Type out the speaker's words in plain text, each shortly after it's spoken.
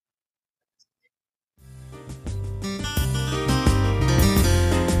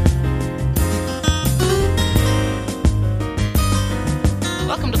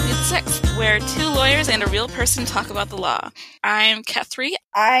where two lawyers and a real person talk about the law. I'm Kethri.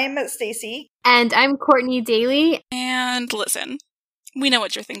 I'm Stacy. And I'm Courtney Daly. And listen, we know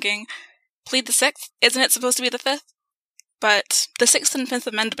what you're thinking. Plead the Sixth? Isn't it supposed to be the Fifth? But the Sixth and Fifth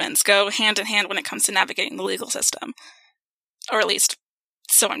Amendments go hand in hand when it comes to navigating the legal system. Or at least,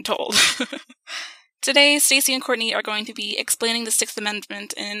 so I'm told. Today, Stacy and Courtney are going to be explaining the Sixth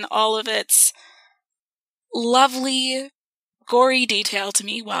Amendment in all of its lovely, gory detail to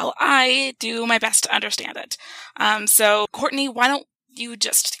me while I do my best to understand it. So, Courtney, why don't you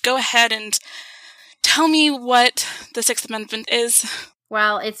just go ahead and tell me what the Sixth Amendment is?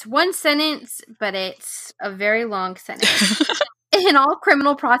 Well, it's one sentence, but it's a very long sentence. In all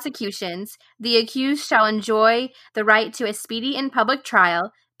criminal prosecutions, the accused shall enjoy the right to a speedy and public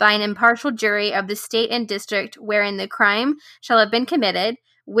trial by an impartial jury of the state and district wherein the crime shall have been committed,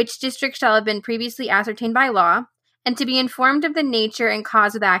 which district shall have been previously ascertained by law, and to be informed of the nature and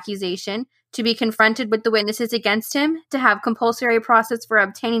cause of the accusation, to be confronted with the witnesses against him, to have compulsory process for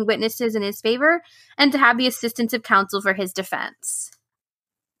obtaining witnesses in his favor, and to have the assistance of counsel for his defense.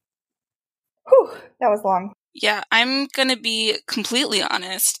 Whew, that was long. Yeah, I'm gonna be completely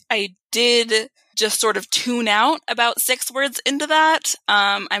honest. I did just sort of tune out about 6 words into that.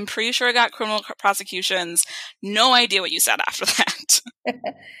 I'm pretty sure I got criminal prosecutions. No idea what you said after that.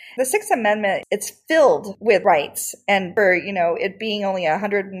 The Sixth Amendment, it's filled with rights. And for, it being only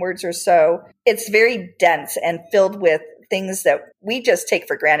 100 words or so, it's very dense and filled with things that we just take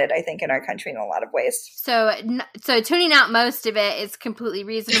for granted, I think, in our country in a lot of ways. So tuning out most of it is completely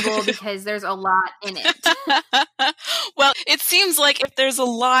reasonable because there's a lot in it. Well, it seems like if there's a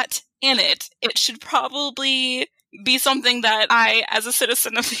lot in it, it should probably be something that I, as a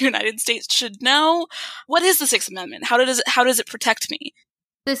citizen of the United States, should know. What is the Sixth Amendment? How does it protect me?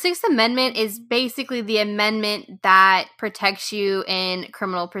 The Sixth Amendment is basically the amendment that protects you in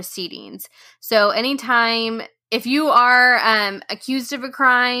criminal proceedings. So anytime, if you are accused of a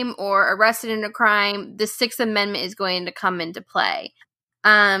crime or arrested in a crime, the Sixth Amendment is going to come into play.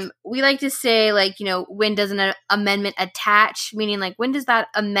 We like to say, when does an amendment attach? Meaning, when does that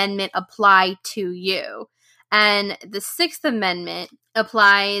amendment apply to you? And the Sixth Amendment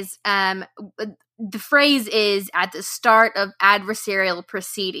applies, the phrase is at the start of adversarial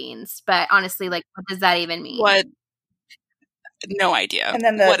proceedings. But honestly, what does that even mean? What? No idea. And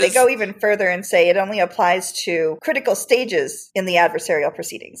then they go even further and say it only applies to critical stages in the adversarial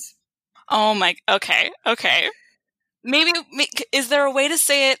proceedings. Oh my, okay. Maybe, is there a way to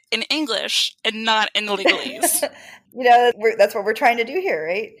say it in English and not in legalese? That's what we're trying to do here,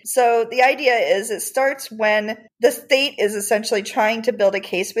 right? So the idea is it starts when the state is essentially trying to build a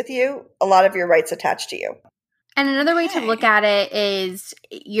case with you, a lot of your rights attached to you. And another way to look at it is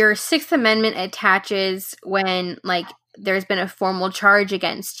your Sixth Amendment attaches when, there's been a formal charge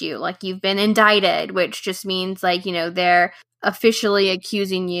against you, you've been indicted, which just means they're officially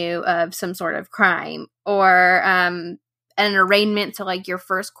accusing you of some sort of crime, or an arraignment to your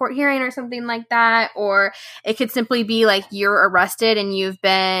first court hearing or something like that. Or it could simply be you're arrested and you've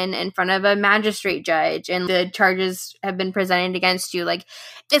been in front of a magistrate judge and the charges have been presented against you.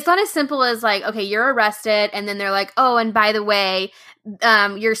 It's not as simple as okay, you're arrested and then they're oh, and by the way,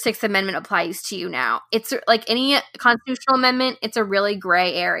 your Sixth Amendment applies to you now. It's like any constitutional amendment, it's a really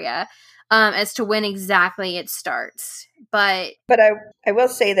gray area as to when exactly it starts. But I will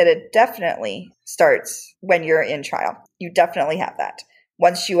say that it definitely starts when you're in trial. You definitely have that.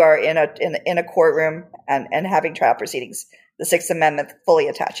 Once you are in a courtroom and having trial proceedings, the Sixth Amendment fully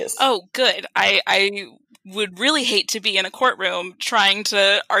attaches. Oh, good. I would really hate to be in a courtroom trying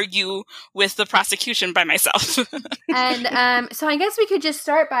to argue with the prosecution by myself. And so I guess we could just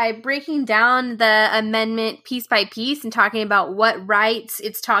start by breaking down the amendment piece by piece and talking about what rights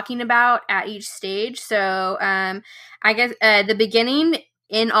it's talking about at each stage. So I guess the beginning,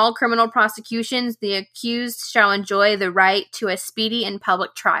 in all criminal prosecutions, the accused shall enjoy the right to a speedy and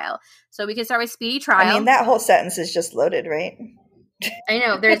public trial. So we can start with speedy trial. I mean, that whole sentence is just loaded, right? I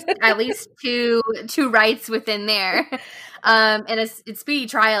know there's at least two rights within there, and a speedy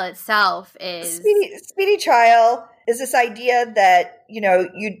trial itself is speedy trial is this idea that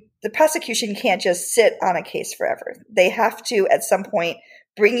the prosecution can't just sit on a case forever. They have to at some point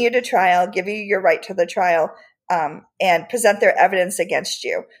bring you to trial, give you your right to the trial, and present their evidence against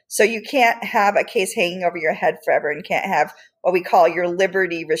you. So you can't have a case hanging over your head forever and can't have what we call your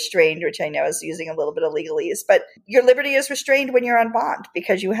liberty restrained, which I know is using a little bit of legalese, but your liberty is restrained when you're on bond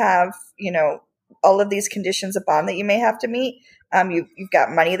because you have, all of these conditions of bond that you may have to meet. You've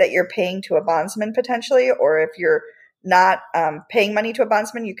got money that you're paying to a bondsman potentially, or if you're not paying money to a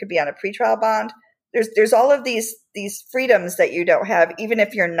bondsman, you could be on a pretrial bond. there's all of these freedoms that you don't have, even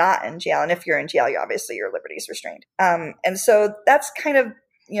if you're not in jail. And if you're in jail, you obviously your liberty's restrained. And so that's kind of,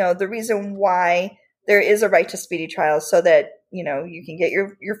 the reason why there is a right to speedy trial, so that, you can get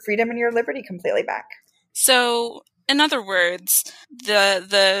your freedom and your liberty completely back. So, in other words,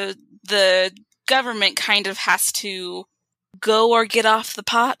 the government kind of has to go or get off the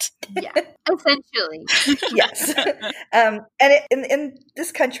pot. Yeah, essentially. Yes. In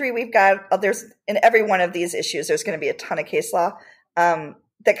this country, we've got, there's, in every one of these issues, there's going to be a ton of case law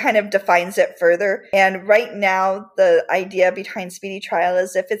that kind of defines it further. And right now, the idea behind speedy trial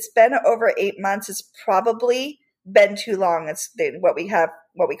is if it's been over 8 months, it's probably been too long. It's what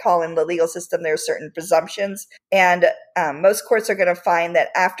we call in the legal system, there are certain presumptions. And most courts are going to find that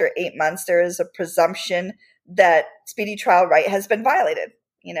after 8 months, there is a presumption that speedy trial right has been violated,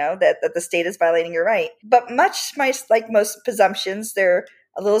 that the state is violating your right. But much like most presumptions, they're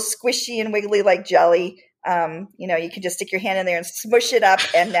a little squishy and wiggly like jelly. You can just stick your hand in there and smush it up,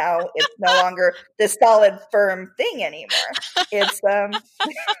 and now it's no longer this solid, firm thing anymore. It's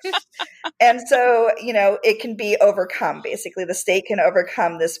and so it can be overcome. Basically, the state can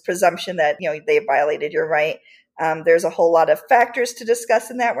overcome this presumption that they violated your right. There's a whole lot of factors to discuss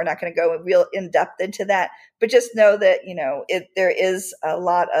in that. We're not going to go real in depth into that, but just know that there is a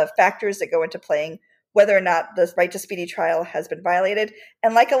lot of factors that go into playing whether or not the right to speedy trial has been violated.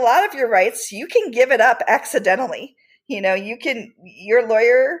 And like a lot of your rights, you can give it up accidentally. Your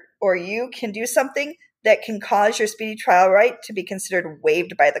lawyer or you can do something that can cause your speedy trial right to be considered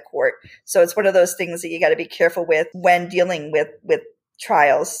waived by the court. So it's one of those things that you got to be careful with when dealing with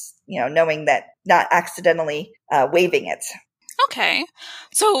trials, knowing that not accidentally waiving it. Okay.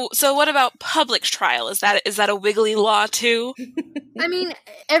 So what about public trial? Is that a wiggly law too? I mean,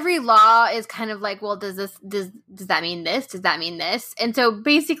 every law is kind of like, well, does that mean this? Does that mean this? And so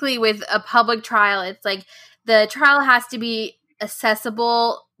basically with a public trial, it's like the trial has to be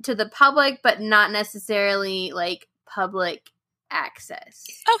accessible to the public, but not necessarily like public access.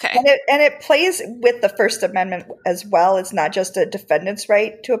 Okay. And it plays with the First Amendment as well. It's not just a defendant's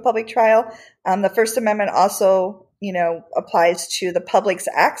right to a public trial. The First Amendment also applies to the public's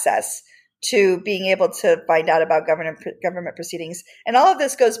access to being able to find out about government proceedings. And all of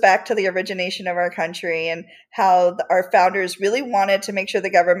this goes back to the origination of our country and how our founders really wanted to make sure the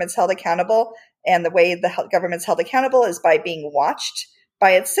government's held accountable. And the way the government's held accountable is by being watched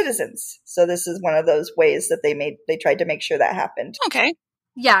by its citizens. So this is one of those ways that they tried to make sure that happened. Okay.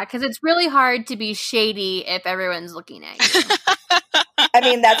 Yeah, because it's really hard to be shady if everyone's looking at you. I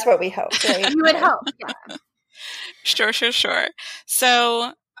mean, that's what we hope, right? You would hope, yeah. Sure.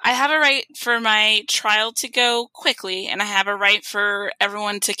 So I have a right for my trial to go quickly, and I have a right for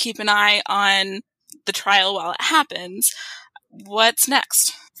everyone to keep an eye on the trial while it happens. What's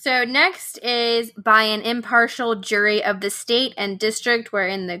next? So next is by an impartial jury of the state and district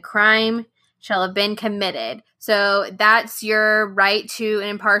wherein the crime shall have been committed. So that's your right to an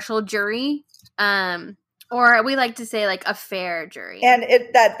impartial jury. Or we like to say like a fair jury. And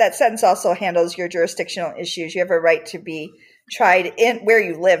that sentence also handles your jurisdictional issues. You have a right to be tried in where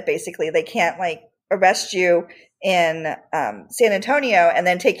you live, basically. They can't arrest you in San Antonio and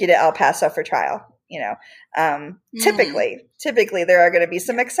then take you to El Paso for trial. Typically there are going to be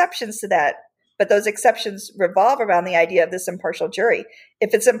some exceptions to that, but those exceptions revolve around the idea of this impartial jury.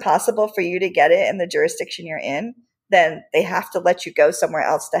 If it's impossible for you to get it in the jurisdiction you're in, then they have to let you go somewhere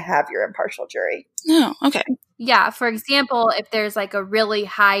else to have your impartial jury. Oh, okay. Yeah. For example, if there's like a really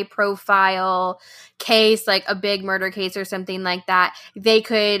high profile case, like a big murder case or something like that, they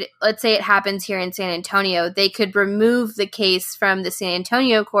could, let's say it happens here in San Antonio, they could remove the case from the San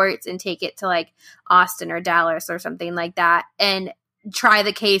Antonio courts and take it to like Austin or Dallas or something like that and try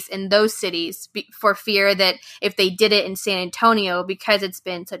the case in those cities for fear that if they did it in San Antonio, because it's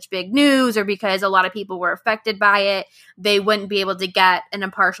been such big news or because a lot of people were affected by it, they wouldn't be able to get an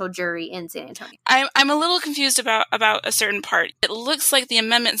impartial jury in San Antonio. I'm a little confused about a certain part. It looks like the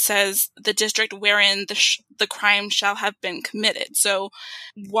amendment says the district wherein the crime shall have been committed. So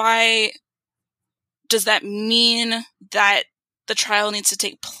why does that mean that the trial needs to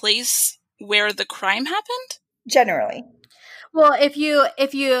take place where the crime happened? Generally. Well, if you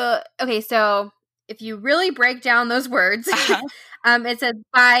really break down those words, it says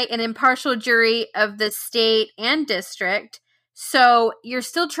by an impartial jury of the state and district. So you're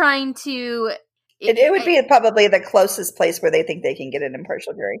still trying to. It would be probably the closest place where they think they can get an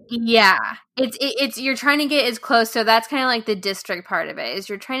impartial jury. Yeah, it's you're trying to get as close. So that's kind of like the district part of it is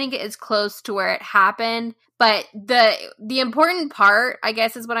you're trying to get as close to where it happened. But the important part, I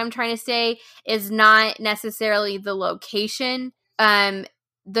guess, is what I'm trying to say, is not necessarily the location.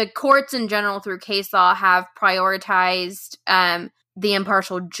 the courts in general through case law have prioritized the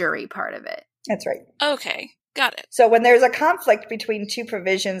impartial jury part of it. That's right. Okay, got it. So when there's a conflict between two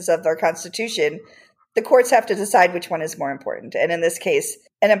provisions of our Constitution, the courts have to decide which one is more important. And in this case,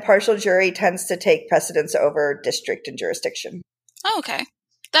 an impartial jury tends to take precedence over district and jurisdiction. Oh, okay.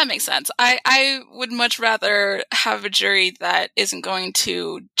 That makes sense. I would much rather have a jury that isn't going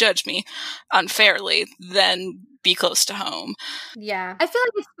to judge me unfairly than be close to home. Yeah. I feel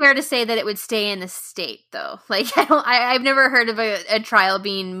like it's fair to say that it would stay in the state, though. Like, I've never heard of a trial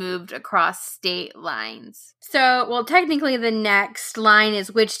being moved across state lines. So, well, technically the next line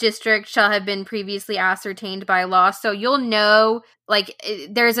is which district shall have been previously ascertained by law. So you'll know, like,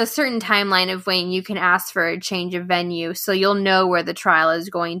 there's a certain timeline of when you can ask for a change of venue. So you'll know where the trial is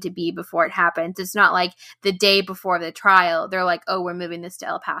going to be before it happens. It's not like the day before the trial, they're like, oh, we're moving this to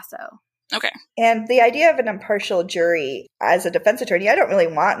El Paso. Okay. And the idea of an impartial jury, as a defense attorney, I don't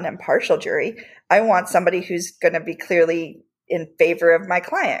really want an impartial jury. I want somebody who's going to be clearly in favor of my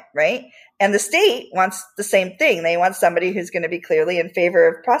client, right? And the state wants the same thing. They want somebody who's going to be clearly in favor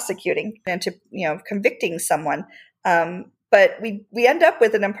of prosecuting and to, convicting someone. But we end up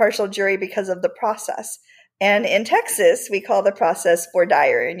with an impartial jury because of the process. And in Texas, we call the process voir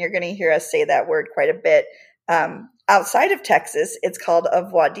dire, and you're going to hear us say that word quite a bit. Outside of Texas, it's called a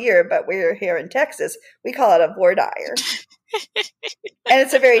voir dire, but we're here in Texas, we call it a voir dire. And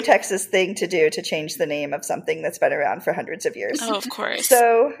it's a very Texas thing to do, to change the name of something that's been around for hundreds of years. Oh, of course.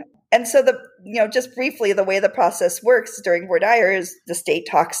 So just briefly, the way the process works during voir dire is the state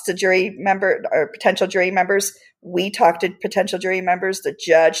talks to jury member or potential jury members. We talk to potential jury members. The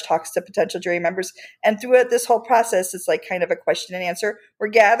judge talks to potential jury members. And throughout this whole process, it's like kind of a question and answer. We're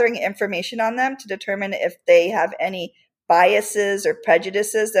gathering information on them to determine if they have any biases or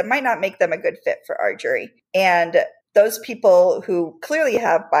prejudices that might not make them a good fit for our jury. And those people who clearly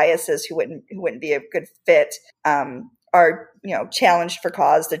have biases, who wouldn't be a good fit, are challenged for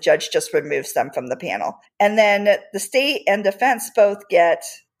cause. The judge just removes them from the panel. And then the state and defense both get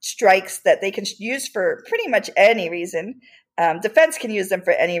strikes that they can use for pretty much any reason. Defense can use them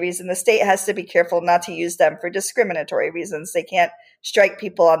for any reason. The state has to be careful not to use them for discriminatory reasons. They can't strike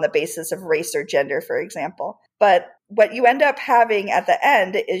people on the basis of race or gender, for example. But what you end up having at the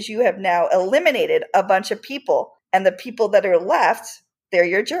end is you have now eliminated a bunch of people, and the people that are left, they're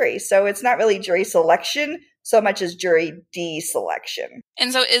your jury. So it's not really jury selection so much as jury deselection.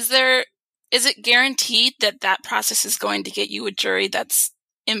 And so is it guaranteed that process is going to get you a jury that's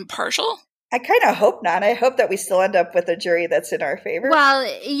impartial? I kind of hope not. I hope that we still end up with a jury that's in our favor. Well,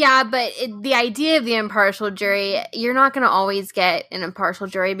 yeah, but the idea of the impartial jury, you're not going to always get an impartial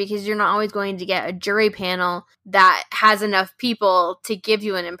jury because you're not always going to get a jury panel that has enough people to give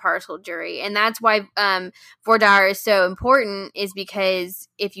you an impartial jury. And that's why voir dire is so important, is because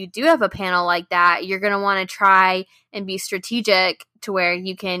if you do have a panel like that, you're going to want to try and be strategic to where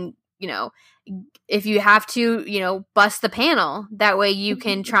you can, if you have to, bust the panel, that way you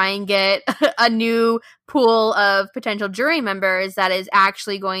can try and get a new pool of potential jury members that is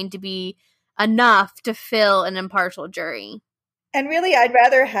actually going to be enough to fill an impartial jury. And really, I'd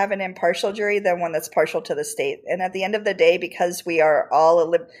rather have an impartial jury than one that's partial to the state. And at the end of the day, because we are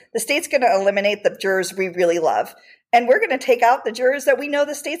the state's going to eliminate the jurors we really love. And we're going to take out the jurors that we know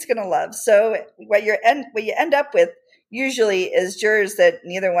the state's going to love. So what you end up with usually is jurors that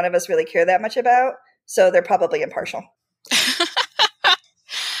neither one of us really care that much about. So they're probably impartial.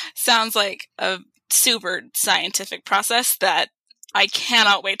 Sounds like a super scientific process that I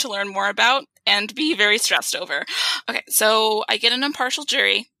cannot wait to learn more about and be very stressed over. Okay, so I get an impartial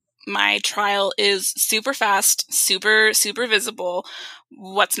jury. My trial is super fast, super, super visible.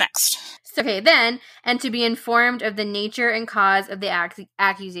 What's next? Okay, then, and to be informed of the nature and cause of the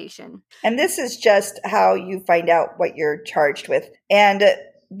accusation. And this is just how you find out what you're charged with. And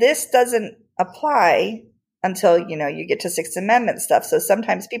this doesn't apply until, you get to Sixth Amendment stuff. So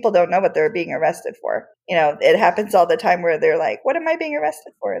sometimes people don't know what they're being arrested for. It happens all the time where they're like, what am I being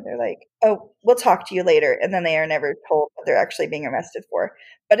arrested for? And they're like, oh, we'll talk to you later. And then they are never told what they're actually being arrested for.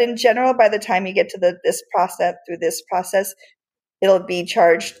 But in general, by the time you get to this process, it'll be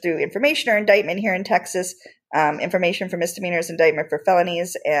charged through information or indictment here in Texas, information for misdemeanors, indictment for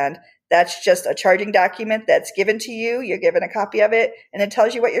felonies. And that's just a charging document that's given to you. You're given a copy of it, and it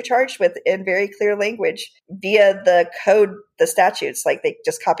tells you what you're charged with in very clear language via the code, the statutes. Like they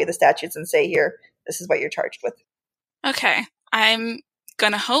just copy the statutes and say, here, this is what you're charged with. Okay. I'm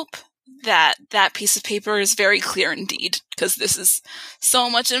going to hope that piece of paper is very clear indeed, because this is so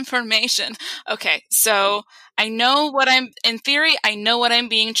much information. Okay. So I know in theory, I know what I'm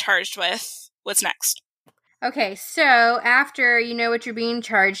being charged with. What's next? Okay, so after you know what you're being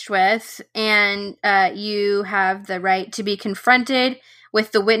charged with, and you have the right to be confronted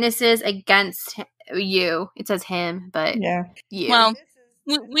with the witnesses against you. It says him, but Yeah. you. Well,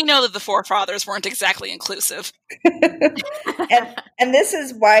 we know that the forefathers weren't exactly inclusive. and this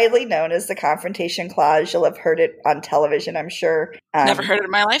is widely known as the Confrontation Clause. You'll have heard it on television, I'm sure. Never heard it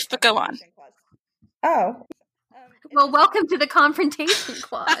in my life, but go on. Oh. Well, welcome to the Confrontation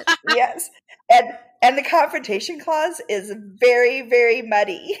Clause. Yes. And the Confrontation Clause is very, very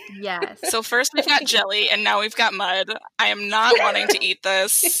muddy. Yes. So first we've got jelly, and now we've got mud. I am not wanting to eat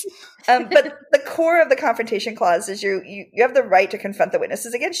this. But the core of the Confrontation Clause is you have the right to confront the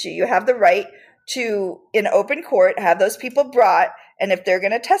witnesses against you. You have the right to, in open court, have those people brought, and if they're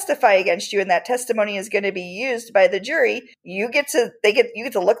going to testify against you and that testimony is going to be used by the jury, you get to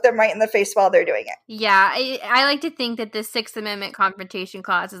look them right in the face while they're doing it. Yeah, I like to think that the Sixth Amendment Confrontation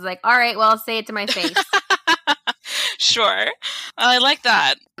Clause is like, all right, well, I'll say it to my face. Sure. I like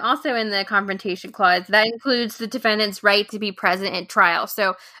that. Also in the Confrontation Clause, that includes the defendant's right to be present at trial.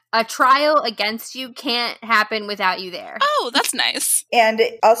 So a trial against you can't happen without you there. Oh, that's nice. And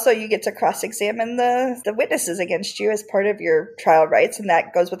also you get to cross-examine the witnesses against you as part of your trial rights, and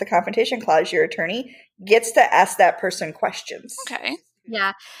that goes with the Confrontation Clause. Your attorney gets to ask that person questions. Okay.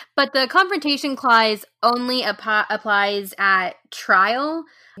 Yeah, but the Confrontation Clause only applies at trial.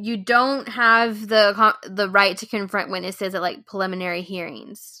 You don't have the right to confront witnesses at like preliminary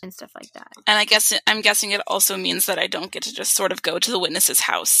hearings and stuff like that. And I'm guessing it also means that I don't get to just sort of go to the witness's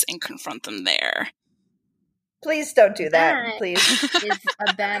house and confront them there. Please don't do that, please. It's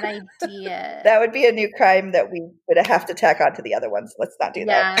a bad idea. That would be a new crime that we would have to tack on to the other ones. Let's not do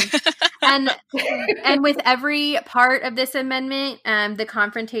that. And with every part of this amendment, the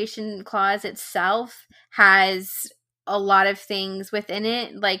Confrontation Clause itself has a lot of things within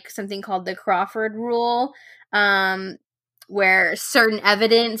it, like something called the Crawford Rule, where certain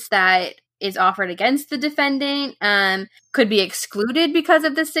evidence that is offered against the defendant could be excluded because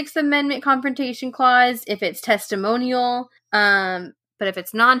of the Sixth Amendment Confrontation Clause if it's testimonial. But if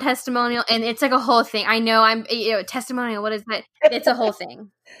it's non-testimonial, and it's like a whole thing. I know testimonial, what is that? It's a whole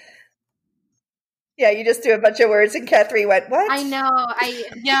thing. Yeah, you just do a bunch of words and Catherine went, what? I know.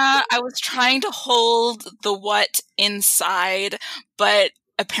 Yeah, I was trying to hold the what inside, but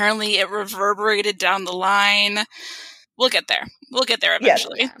apparently it reverberated down the line. We'll get there. We'll get there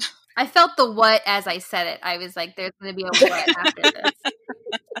eventually. Yes. Yeah. I felt the what as I said it. I was like, there's going to be a what after this.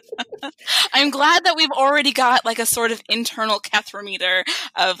 I'm glad that we've already got like a sort of internal Cathrometer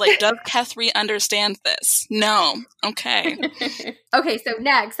of like, does Catherine understand this? No. Okay. Okay, so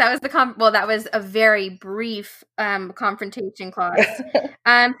next, that was that was a very brief confrontation clause.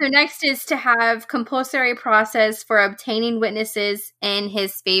 So next is to have compulsory process for obtaining witnesses in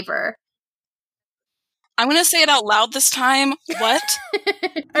his favor. I'm going to say it out loud this time. What?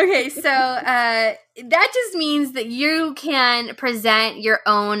 Okay, so that just means that you can present your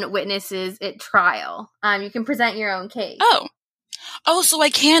own witnesses at trial. You can present your own case. Oh, so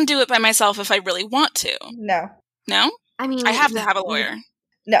I can do it by myself if I really want to. No. No? I mean, I have to have a lawyer.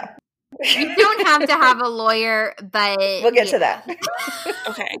 No. You don't have to have a lawyer, but we'll get to that.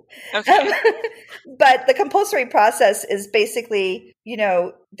 Okay. But the compulsory process is basically,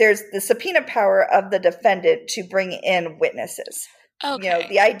 there's the subpoena power of the defendant to bring in witnesses. Okay.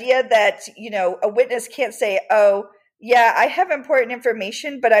 The idea that, a witness can't say, oh, yeah, I have important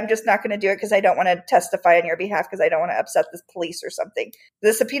information, but I'm just not going to do it because I don't want to testify on your behalf because I don't want to upset the police or something.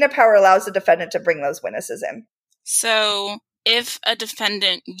 The subpoena power allows the defendant to bring those witnesses in. So if a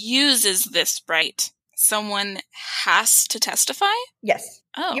defendant uses this right, someone has to testify? Yes.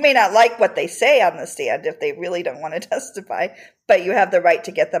 Oh. You may not like what they say on the stand if they really don't want to testify, but you have the right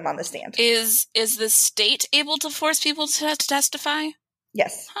to get them on the stand. Is the state able to force people to testify?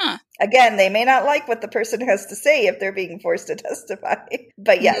 Yes. Huh. Again, they may not like what the person has to say if they're being forced to testify.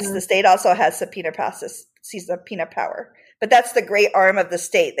 But yes, the state also has subpoena power. But that's the great arm of the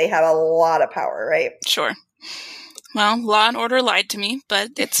state. They have a lot of power, right? Sure. Well, Law and Order lied to me,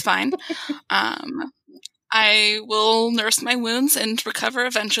 but it's fine. I will nurse my wounds and recover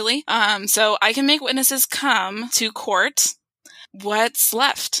eventually. So I can make witnesses come to court. What's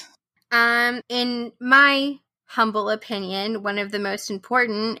left? In my humble opinion, one of the most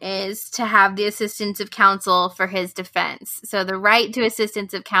important is to have the assistance of counsel for his defense. So the right to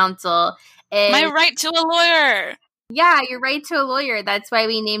assistance of counsel is... My right to a lawyer! Yeah, your right to a lawyer. That's why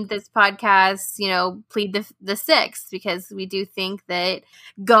we named this podcast, Plead the Sixth, because we do think that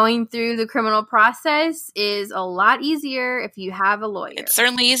going through the criminal process is a lot easier if you have a lawyer. It's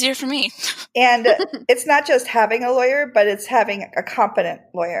certainly easier for me. And it's not just having a lawyer, but it's having a competent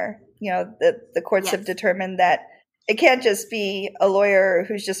lawyer. the courts Yes. have determined that it can't just be a lawyer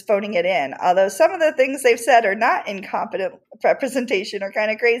who's just phoning it in. Although some of the things they've said are not incompetent representation or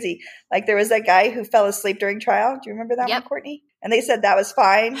kind of crazy. Like there was that guy who fell asleep during trial. Do you remember that one, Courtney? And they said that was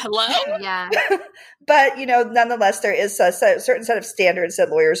fine. Hello? Yeah. But, nonetheless, there is a certain set of standards that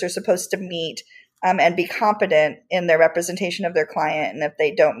lawyers are supposed to meet and be competent in their representation of their client. And if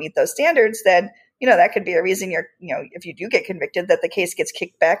they don't meet those standards, then, that could be a reason if you do get convicted, that the case gets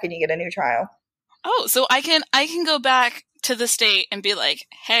kicked back and you get a new trial. Oh, so I can go back to the state and be like,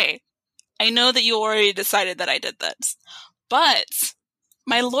 hey, I know that you already decided that I did this, but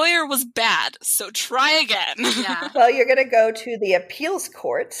my lawyer was bad, so try again. Yeah. Well, you're going to go to the appeals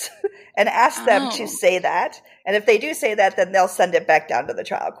courts and ask them to say that. And if they do say that, then they'll send it back down to the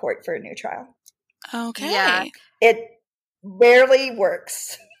trial court for a new trial. Okay. Yeah. It rarely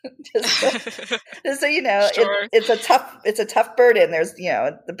works. just so you know, Sure. it's a tough burden. There's,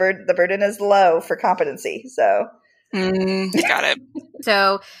 the burden is low for competency. So got it.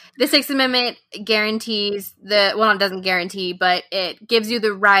 So the Sixth Amendment guarantees it doesn't guarantee, but it gives you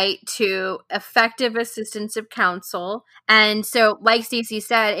the right to effective assistance of counsel. And so, like Stacey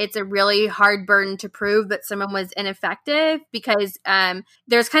said, it's a really hard burden to prove that someone was ineffective because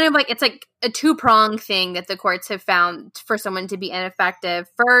there's kind of it's like a two-pronged thing that the courts have found for someone to be ineffective.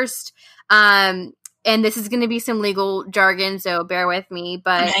 First, and this is going to be some legal jargon, so bear with me,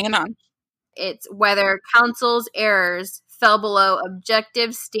 but I'm hanging on. It's whether counsel's errors fell below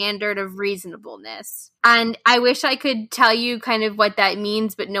objective standard of reasonableness. And I wish I could tell you kind of what that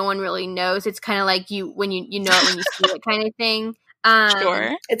means, but no one really knows. It's kind of like when you know it when you see it kind of thing.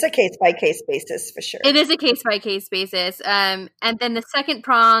 Sure. It's a case-by-case basis for sure. It is a case-by-case basis. And then the second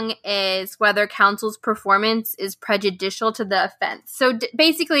prong is whether counsel's performance is prejudicial to the offense. So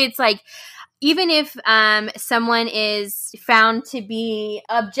basically it's like, even if someone is found to be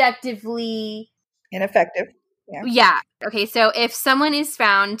objectively ineffective. Yeah. Okay. So if someone is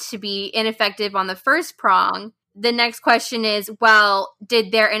found to be ineffective on the first prong, the next question is, well,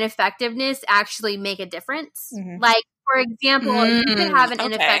 did their ineffectiveness actually make a difference? Mm-hmm. Like, for example, you could have an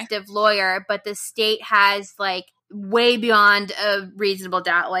ineffective lawyer, but the state has way beyond a reasonable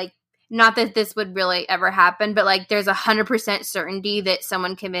doubt, not that this would really ever happen, but there's 100% certainty that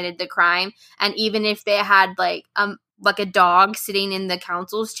someone committed the crime. And even if they had a dog sitting in the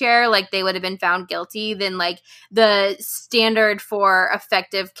counsel's chair, they would have been found guilty, then the standard for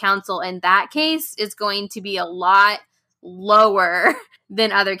effective counsel in that case is going to be a lot lower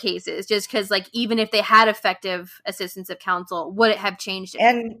than other cases, just because even if they had effective assistance of counsel, would it have changed it?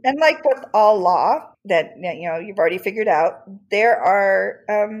 And like with all law that you've already figured out,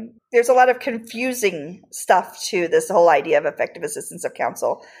 there's a lot of confusing stuff to this whole idea of effective assistance of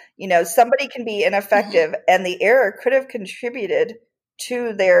counsel. Somebody can be ineffective and the error could have contributed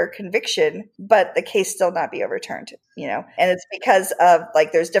to their conviction, but the case still not be overturned, and it's because of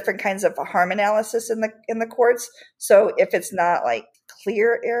there's different kinds of harm analysis in the courts. So if it's not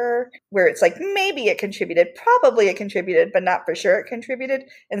clear error where it's maybe it contributed, probably it contributed, but not for sure it contributed,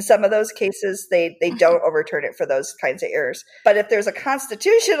 in some of those cases they don't overturn it for those kinds of errors. But if there's a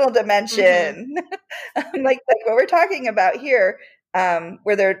constitutional dimension, like what we're talking about here,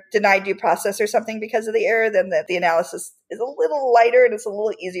 where they're denied due process or something because of the error, then the analysis is a little lighter and it's a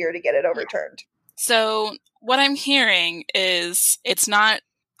little easier to get it overturned. So what I'm hearing is it's not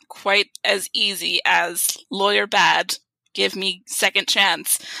quite as easy as lawyer bad, give me second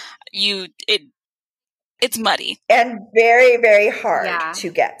chance. It's muddy. And very, very hard to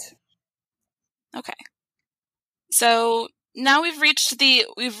get. Okay. So now we've reached the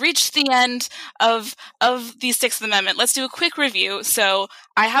end of the Sixth Amendment. Let's do a quick review. So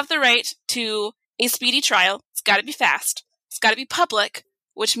I have the right to a speedy trial. It's got to be fast. It's got to be public,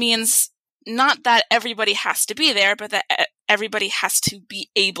 which means not that everybody has to be there, but that everybody has to be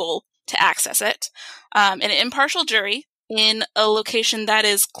able to access it. An impartial jury in a location that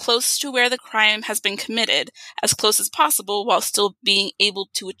is close to where the crime has been committed, as close as possible, while still being able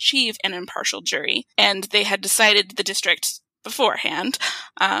to achieve an impartial jury. And they had decided the district beforehand.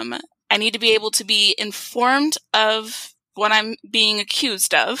 I need to be able to be informed of what I'm being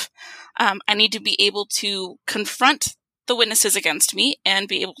accused of. I need to be able to confront the witnesses against me and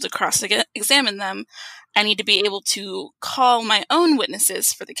be able to cross-examine them. I need to be able to call my own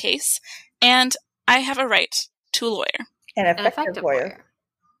witnesses for the case. And I have a right to a lawyer. An effective lawyer.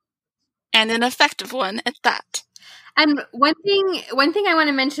 And an effective one at that. And one thing I want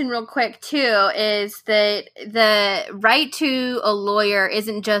to mention real quick too is that the right to a lawyer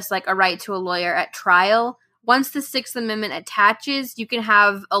isn't just a right to a lawyer at trial. Once the Sixth Amendment attaches, you can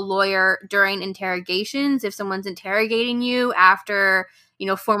have a lawyer during interrogations if someone's interrogating you after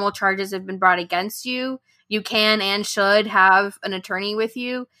formal charges have been brought against you, you can and should have an attorney with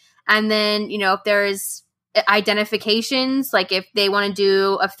you. And then, if there's identifications, like if they want to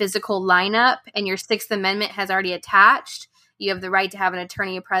do a physical lineup and your Sixth Amendment has already attached, you have the right to have an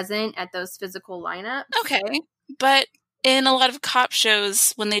attorney present at those physical lineups. Okay. But in a lot of cop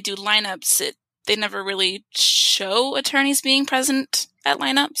shows, when they do lineups, they never really show attorneys being present at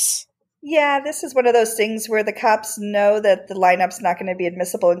lineups. Yeah, this is one of those things where the cops know that the lineup's not going to be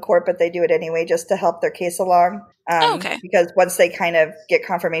admissible in court, but they do it anyway just to help their case along. Okay. Because once they kind of get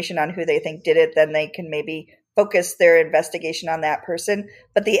confirmation on who they think did it, then they can maybe focus their investigation on that person.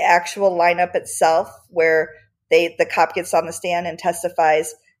 But the actual lineup itself, where the cop gets on the stand and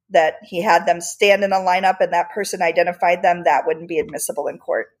testifies that he had them stand in a lineup and that person identified them, that wouldn't be admissible in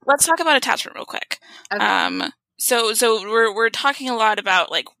court. Let's talk about attachment real quick. Okay. So we're talking a lot about,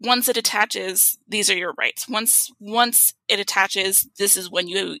 like, once it attaches, these are your rights. Once it attaches, this is when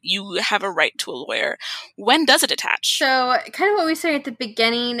you have a right to a lawyer. When does it attach? So kind of what we said at the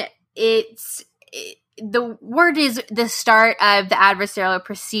beginning, the word is the start of the adversarial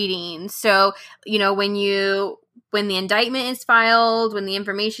proceedings. So, when the indictment is filed, when the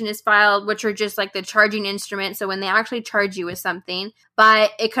information is filed, which are just like the charging instrument. So when they actually charge you with something,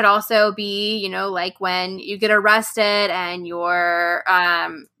 but it could also be, like when you get arrested and you're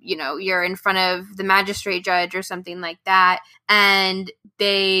in front of the magistrate judge or something like that, and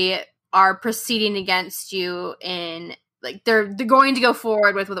they are proceeding against you in, like, they're going to go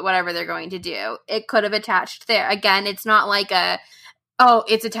forward with whatever they're going to do. It could have attached there. Again, it's not like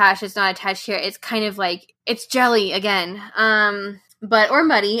it's attached, it's not attached here. It's kind of like, it's jelly again. Or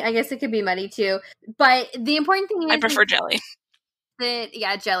muddy. I guess it could be muddy too. But the important thing is, I prefer jelly.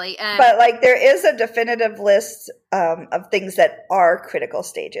 Jelly. But like, there is a definitive list of things that are critical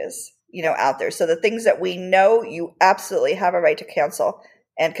stages, out there. So the things that we know, you absolutely have a right to counsel.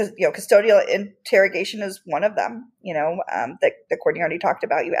 And custodial interrogation is one of them, that the Courtney already talked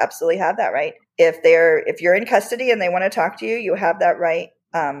about. You absolutely have that right. If you're in custody and they want to talk to you, you have that right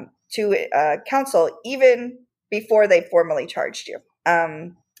to counsel even before they formally charged you.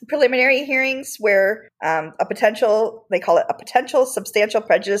 Preliminary hearings where they call it a potential substantial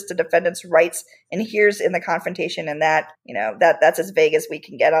prejudice to defendant's rights inheres in the confrontation, and that's as vague as we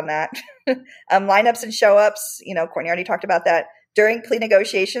can get on that. Lineups and show-ups, Courtney already talked about that. During plea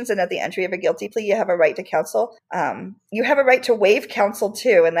negotiations and at the entry of a guilty plea, you have a right to counsel. You have a right to waive counsel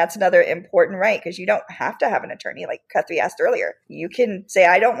too, and that's another important right, because you don't have to have an attorney, like Guthrie asked earlier. You can say,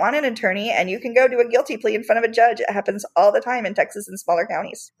 I don't want an attorney, and you can go to a guilty plea in front of a judge. It happens all the time in Texas and smaller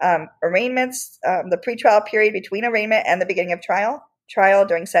counties. Arraignments, the pretrial period between arraignment and the beginning of trial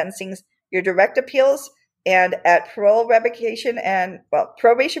during sentencing, your direct appeals, and at probation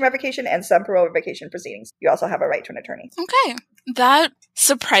revocation and some parole revocation proceedings, you also have a right to an attorney. Okay. That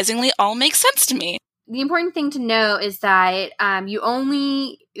surprisingly all makes sense to me. The important thing to know is that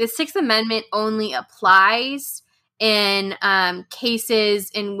the Sixth Amendment only applies in cases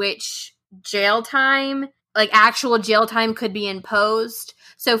in which jail time, like actual jail time, could be imposed.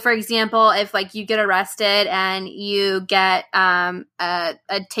 So, for example, if you get arrested and you get a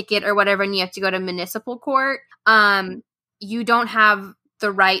ticket or whatever, and you have to go to municipal court, you don't have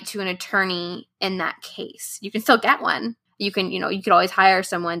the right to an attorney in that case. You can still get one. You could always hire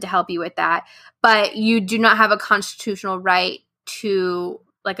someone to help you with that, but you do not have a constitutional right to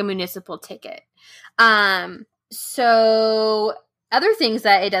a municipal ticket. So other things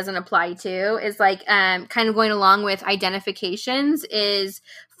that it doesn't apply to is kind of going along with identifications is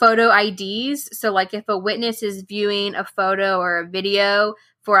photo IDs. So if a witness is viewing a photo or a video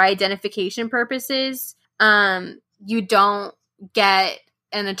for identification purposes, you don't get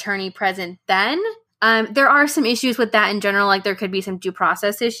an attorney present then. There are some issues with that in general, there could be some due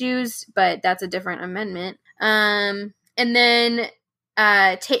process issues, but that's a different amendment. And then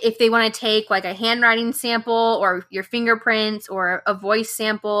if they want to take a handwriting sample or your fingerprints or a voice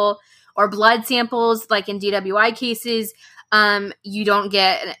sample or blood samples, in DWI cases, they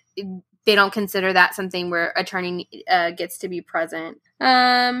don't consider that something where attorney gets to be present.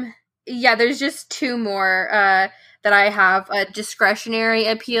 There's just two more that I have, discretionary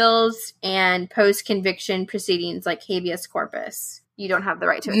appeals and post-conviction proceedings like habeas corpus. You don't have the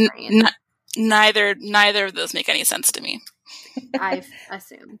right to attorney. Neither of those make any sense to me. I've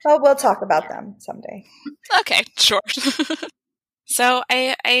assumed. Well, we'll talk about them someday. Okay, sure. So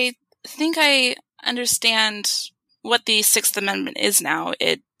I think I understand what the Sixth Amendment is now.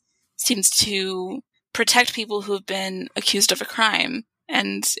 It seems to protect people who've been accused of a crime,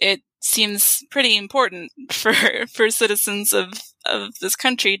 and it seems pretty important for citizens of this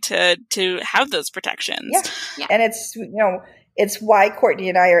country to have those protections. Yeah. And it's it's why Courtney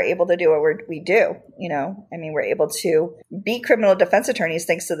and I are able to do what we do. You know, I mean, we're able to be criminal defense attorneys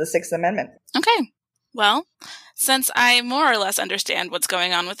thanks to the Sixth Amendment. Okay. Well, since I more or less understand what's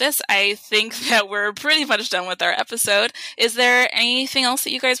going on with this, I think that we're pretty much done with our episode. Is there anything else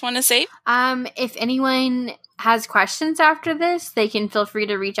that you guys want to say? If anyone has questions after this, they can feel free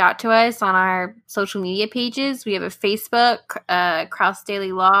to reach out to us on our social media pages. We have a Facebook, Krause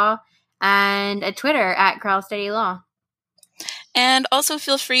Daily Law, and a Twitter at Krause Daily Law. And also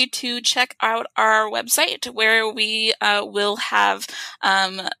feel free to check out our website where we will have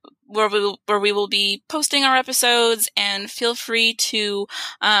where we will be posting our episodes, and feel free to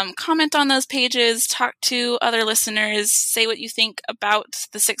comment on those pages, talk to other listeners, say what you think about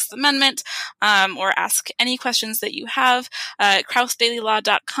the Sixth Amendment, or ask any questions that you have.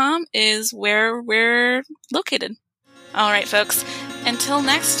 KrauseDailyLaw.com is where we're located. All right, folks. Until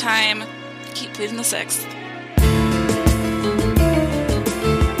next time, keep pleading the Sixth.